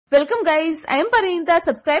Welcome guys, I am Parinita.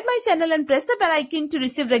 Subscribe my channel and press the bell icon to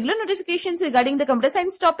receive regular notifications regarding the computer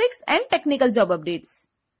science topics and technical job updates.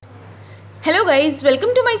 Hello guys,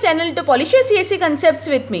 welcome to my channel to polish your CSE concepts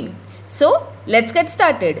with me. So let's get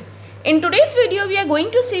started. In today's video we are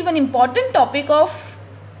going to see one important topic of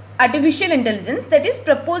artificial intelligence, that is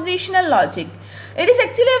propositional logic. It is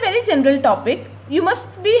actually a very general topic. You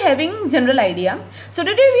must be having general idea. So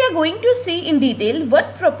today we are going to see in detail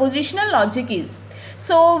what propositional logic is.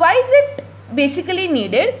 So why is it basically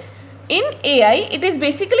needed? In AI, it is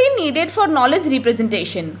basically needed for knowledge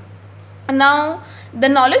representation. Now, the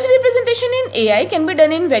knowledge representation in AI can be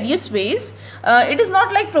done in various ways. It is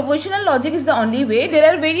not like propositional logic is the only way.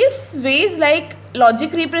 There are various ways like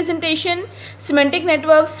logic representation, semantic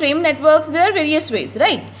networks, frame networks. There are various ways,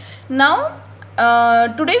 right? Now,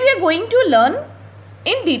 today we are going to learn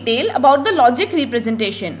in detail about the logic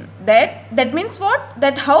representation. That means what?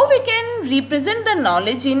 That how we can represent the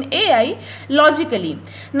knowledge in AI logically.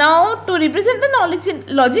 Now, to represent the knowledge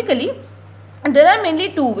logically, there are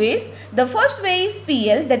mainly two ways. The first way is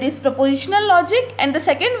PL, that is propositional logic, and the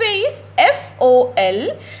second way is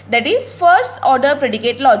FOL, that is first order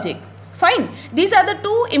predicate logic. Fine. These are the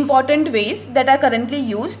two important ways that are currently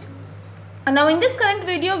used. And now in this current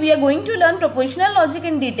video we are going to learn propositional logic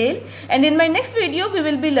in detail, and in my next video we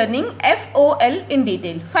will be learning FOL in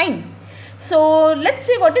detail. Fine. So let's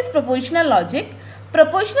see what is propositional logic.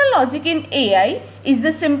 Propositional logic in AI is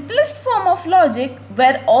the simplest form of logic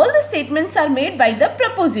where all the statements are made by the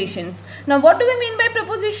propositions. Now what do we mean by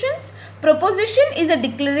propositions? Proposition is a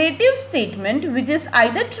declarative statement which is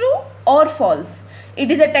either true or false. It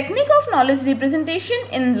is a technique of knowledge representation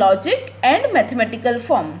in logic and mathematical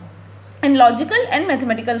form. In logical and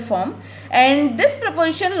mathematical form, and this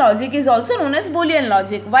propositional logic is also known as Boolean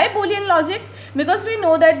logic. Why Boolean logic? Because we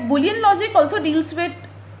know that Boolean logic also deals with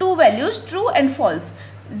two values, true and false,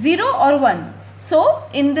 0 or 1. So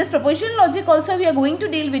in this propositional logic also we are going to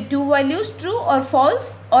deal with two values, true or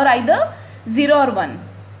false, or either 0 or 1.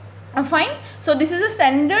 Fine. So this is a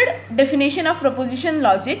standard definition of propositional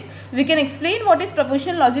logic. We can explain what is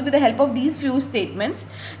propositional logic with the help of these few statements.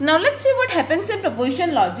 Now let's see what happens in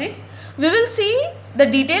propositional logic. We will see the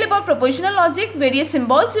detail about propositional logic, various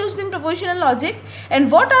symbols used in propositional logic,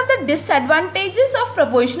 and what are the disadvantages of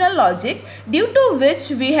propositional logic due to which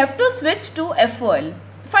we have to switch to FOL.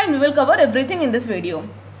 Fine, we will cover everything in this video.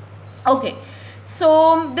 Okay,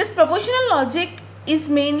 so this propositional logic is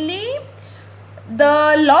mainly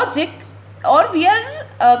the logic, or we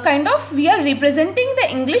are representing the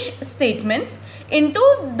English statements into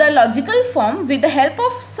the logical form with the help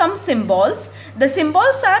of some symbols. The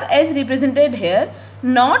symbols are as represented here.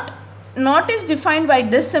 Not is defined by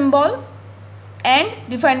this symbol, and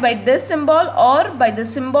defined by this symbol, or by the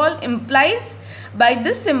symbol implies by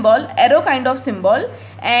this symbol, arrow kind of symbol,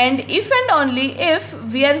 and if and only if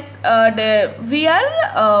we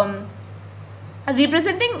are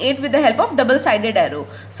representing it with the help of double-sided arrow.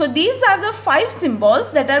 So these are the 5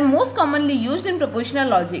 symbols that are most commonly used in propositional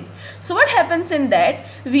logic. So what happens in that?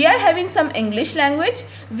 We are having some English language.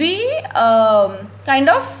 We kind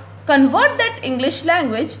of convert that English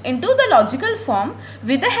language into the logical form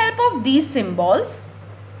with the help of these symbols.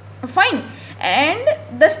 Fine. And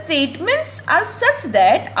the statements are such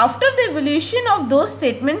that after the evolution of those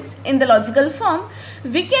statements in the logical form,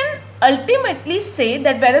 we can ultimately say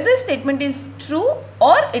that whether the statement is true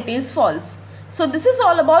or it is false. So this is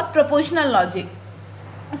all about propositional logic.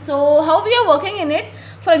 So how we are working in it?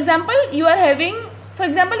 For example, you are having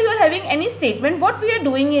any statement. What we are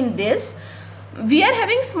doing in this, we are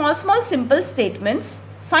having small simple statements.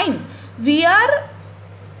 Fine. We are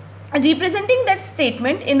representing that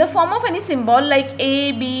statement in the form of any symbol like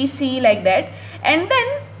A, B, C, like that, and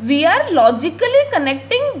then we are logically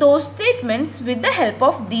connecting those statements with the help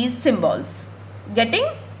of these symbols. Getting?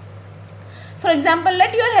 For example,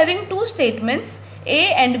 let you are having two statements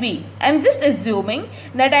A and B. I am just assuming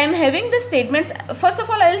that I am having the statements. First of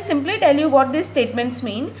all, I will simply tell you what these statements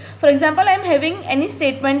mean. For example, I am having any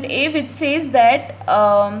statement A which says that,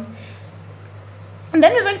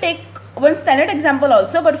 then we will take one standard example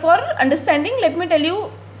also, but for understanding let me tell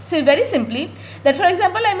you very simply that, for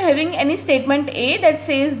example, I am having any statement A that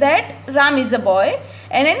says that Ram is a boy,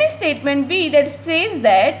 and any statement B that says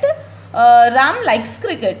that Ram likes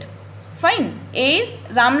cricket. Fine. A is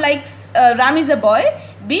Ram is a boy,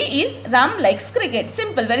 B is Ram likes cricket.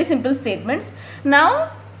 Simple, very simple statements.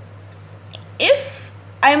 Now if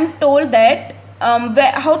I am told that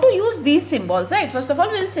how to use these symbols, right? First of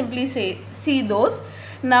all, we will simply see those.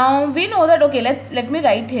 Now we know that, okay, let me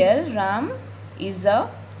write here Ram is a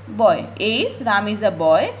boy. A is Ram is a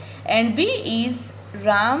boy, and B is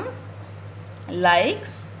Ram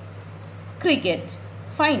likes cricket.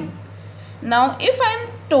 Fine. Now if I am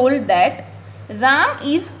told that Ram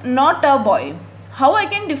is not a boy, how I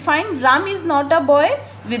can define Ram is not a boy?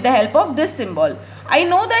 With the help of this symbol. I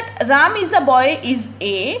know that Ram is a boy is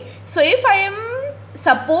A. So if I am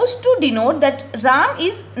supposed to denote that Ram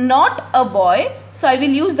is not a boy, so I will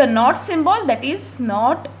use the not symbol, that is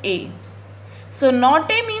not A. So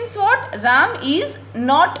not A means what? Ram is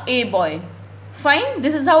not a boy. Fine.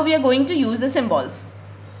 This is how we are going to use the symbols.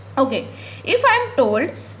 Okay. If I am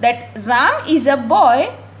told that Ram is a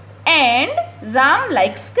boy and Ram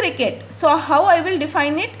likes cricket, so how I will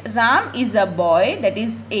define it? Ram is a boy, that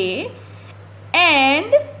is A,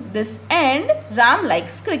 and this and Ram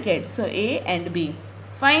likes cricket, so A and B.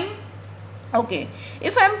 Fine. Okay.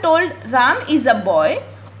 If I am told Ram is a boy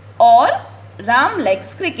or Ram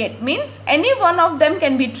likes cricket, means any one of them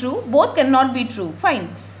can be true, both cannot be true.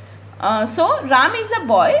 Fine. So Ram is a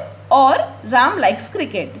boy or Ram likes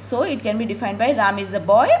cricket, so it can be defined by Ram is a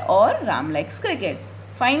boy or Ram likes cricket.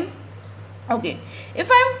 Fine. Okay. If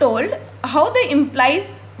I am told how the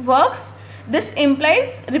implies works, this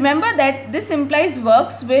implies, remember that this implies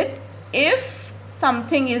works with if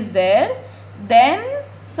something is there, then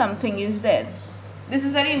something is there. This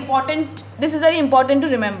is very important. This is very important to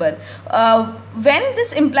remember. When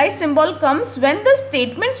this implies symbol comes, when the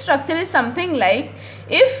statement structure is something like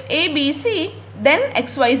if A, B, C, then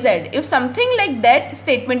X, Y, Z. If something like that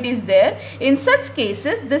statement is there, in such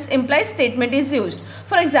cases this implies statement is used.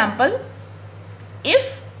 For example,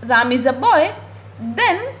 if Ram is a boy,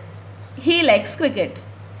 then he likes cricket.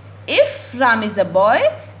 If Ram is a boy,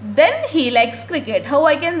 then he likes cricket. How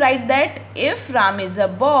I can write that? If Ram is a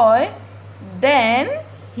boy, then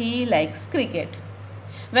he likes cricket.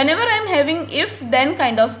 Whenever I am having if then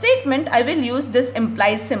kind of statement, I will use this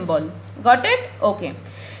implies symbol. Got it? Okay.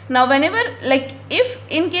 Now whenever, like if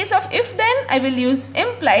in case of if then, I will use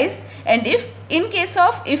implies, and if in case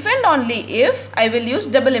of if and only if, I will use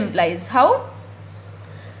double implies. How?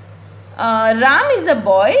 Ram is a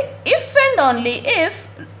boy if and only if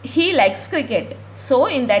he likes cricket. So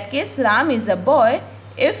in that case, Ram is a boy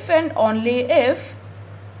if and only if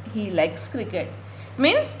he likes cricket.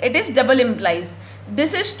 Means it is double implies.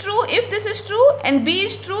 This is true if this is true, and B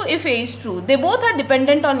is true if A is true. They both are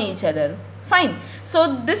dependent on each other. Fine.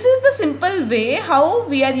 So this is the simple way how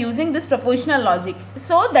we are using this propositional logic.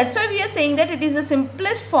 So that's why we are saying that it is the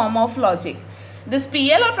simplest form of logic. This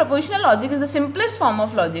PL or propositional logic is the simplest form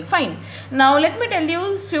of logic. Fine. Now let me tell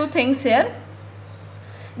you a few things here.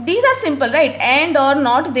 These are simple, right? And or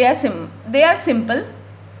not, they are simple.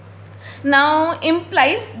 Now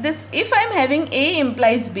implies, this if I am having A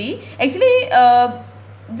implies B, actually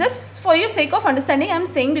just for your sake of understanding I am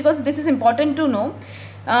saying, because this is important to know.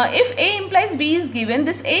 If A implies B is given,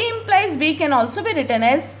 this A implies B can also be written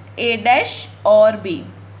as A dash or B.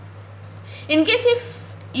 In case if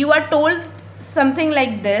you are told something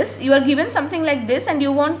like this, you are given something like this and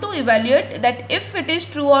you want to evaluate that if it is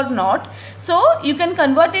true or not, so you can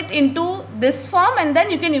convert it into this form and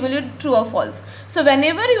then you can evaluate true or false. So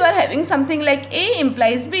whenever you are having something like A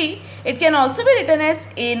implies B, it can also be written as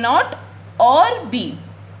A naught or B.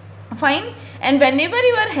 Fine. And whenever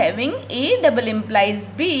you are having A double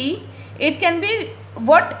implies B, it can be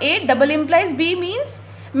what A double implies B means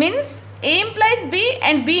A implies B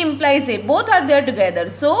and B implies A, both are there together.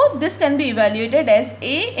 So this can be evaluated as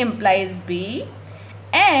A implies B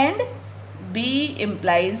and B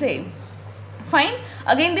implies A. Fine.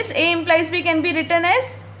 Again this A implies B can be written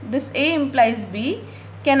as, this A implies B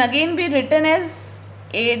can again be written as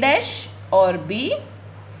A dash or B,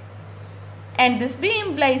 and this B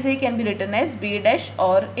implies A can be written as B dash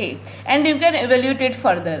or A, and you can evaluate it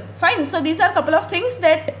further. Fine. So these are a couple of things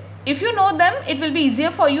that if you know them, it will be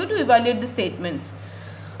easier for you to evaluate the statements.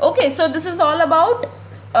 Okay, so this is all about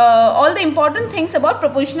all the important things about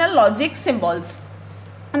propositional logic symbols.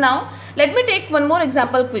 Now let me take one more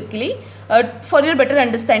example quickly for your better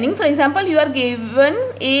understanding. For example, you are given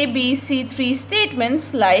A, B, C 3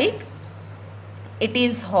 statements like it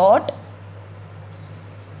is hot,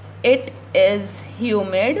 it is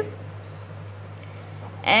humid,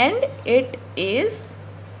 and it is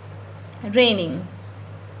raining.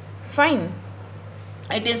 Fine.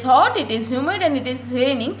 It is hot, it is humid, and it is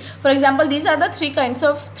raining. For example, these are the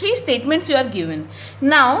three statements you are given.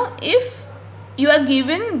 Now if you are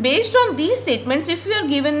given, based on these statements, if you are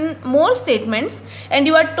given more statements and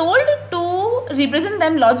you are told to represent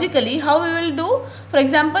them logically, how we will do? For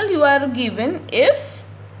example, you are given if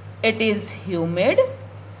it is humid,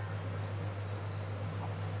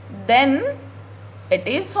 then it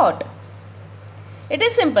is hot. It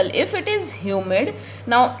is simple. If it is humid,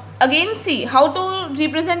 now again see how to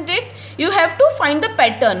represent it. You have to find the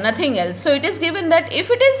pattern, nothing else. So it is given that if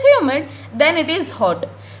it is humid, then it is hot.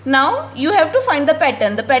 Now you have to find the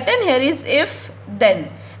pattern. The pattern here is if then.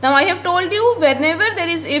 Now I have told you whenever there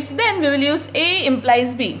is if then, we will use A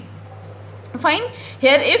implies B. Fine.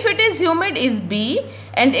 Here if it is humid is B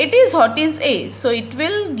and it is hot is A. So it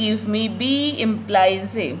will give me B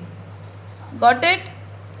implies A. Got it?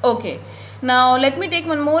 Okay. Now let me take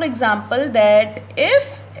one more example, that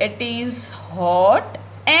if it is hot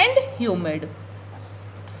and humid.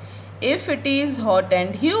 If it is hot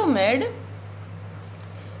and humid,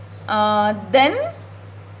 then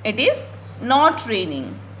it is not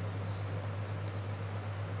raining.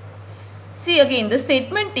 See again, the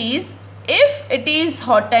statement is if it is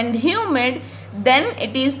hot and humid, then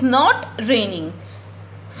it is not raining.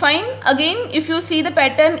 Fine. Again, if you see the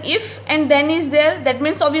pattern, if and then is there, that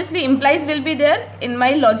means obviously implies will be there. In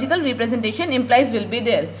my logical representation, implies will be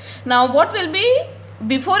there. Now what will be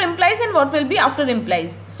before implies and what will be after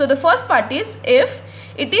implies? So the first part is if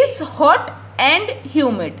it is hot and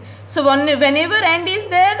humid. So whenever and is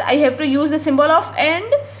there, I have to use the symbol of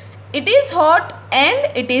and. It is hot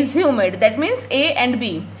and it is humid, that means A and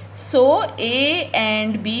B. So A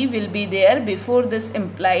and B will be there before this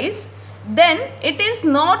implies. Then it is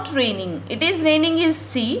not raining. It is raining is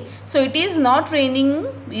C. So it is not raining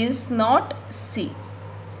is not C.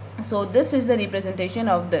 So this is the representation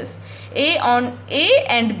of this. A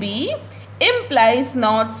and B implies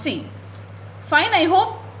not C. Fine. I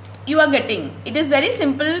hope you are getting. It is very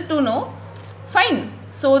simple to know. Fine.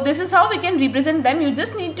 So this is how we can represent them. You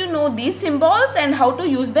just need to know these symbols and how to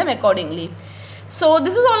use them accordingly. So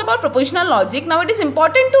this is all about propositional logic. Now it is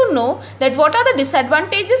important to know that what are the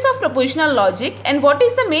disadvantages of propositional logic and what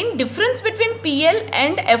is the main difference between PL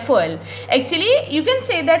and FOL. Actually, you can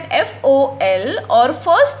say that FOL or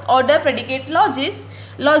first order predicate logic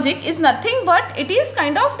is nothing but it is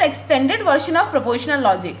kind of the extended version of propositional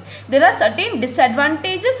logic. There are certain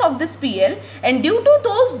disadvantages of this PL, and due to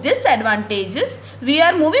those disadvantages we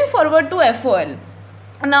are moving forward to FOL.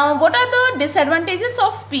 Now what are the disadvantages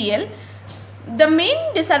of PL? The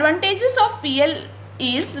main disadvantages of PL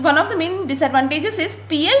is, one of the main disadvantages is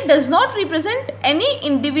PL does not represent any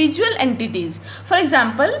individual entities. For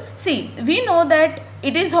example, see, we know that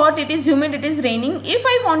it is hot, it is humid, it is raining. If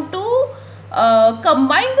I want to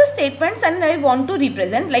combine the statements and I want to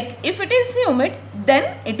represent, like if it is humid,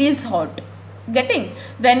 then it is hot. Getting?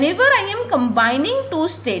 Whenever I am combining two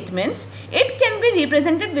statements, it can be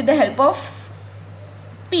represented with the help of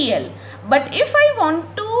PL. But if I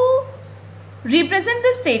want to represent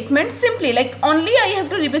the statement simply, like only I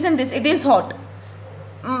have to represent this, it is hot,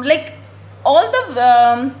 like all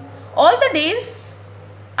the days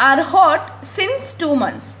are hot since 2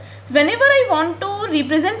 months. Whenever I want to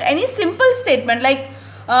represent any simple statement, like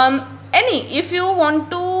if you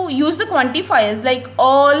want to use the quantifiers like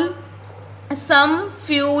all, some,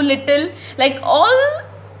 few, little, like all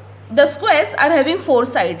the squares are having 4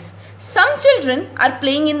 sides. Some children are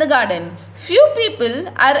playing in the garden. Few people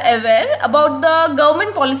are aware about the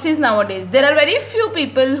government policies nowadays. There are very few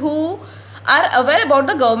people who are aware about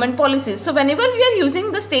the government policies. So whenever we are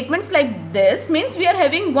using the statements like this, means we are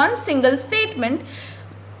having one single statement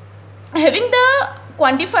having the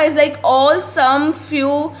quantifiers like all, some, few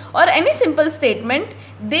or any simple statement.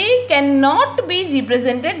 They cannot be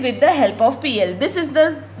represented with the help of PL. This is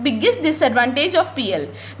the biggest disadvantage of PL,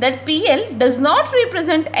 that PL does not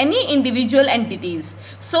represent any individual entities.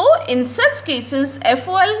 So in such cases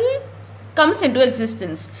FOL comes into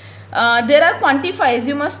existence. There are quantifiers,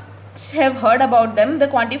 you must have heard about them. The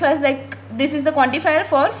quantifiers, like this is the quantifier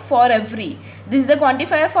for every, this is the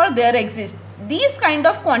quantifier for there exists. These kind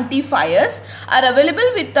of quantifiers are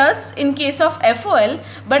available with us in case of FOL,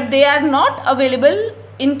 but they are not available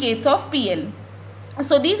in case of PL.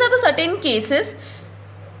 So these are the certain cases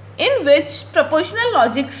in which propositional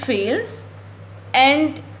logic fails,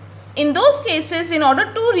 and in those cases, in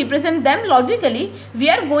order to represent them logically, we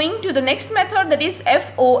are going to the next method, that is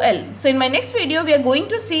FOL. So in my next video we are going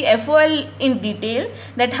to see FOL in detail,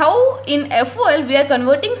 that how in FOL we are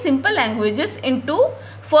converting simple languages into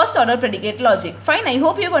first order predicate logic. Fine, I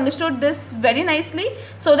hope you have understood this very nicely,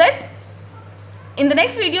 so that in the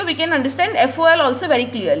next video we can understand FOL also very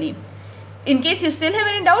clearly. In case you still have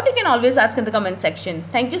any doubt, you can always ask in the comment section.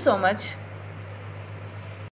 Thank you so much.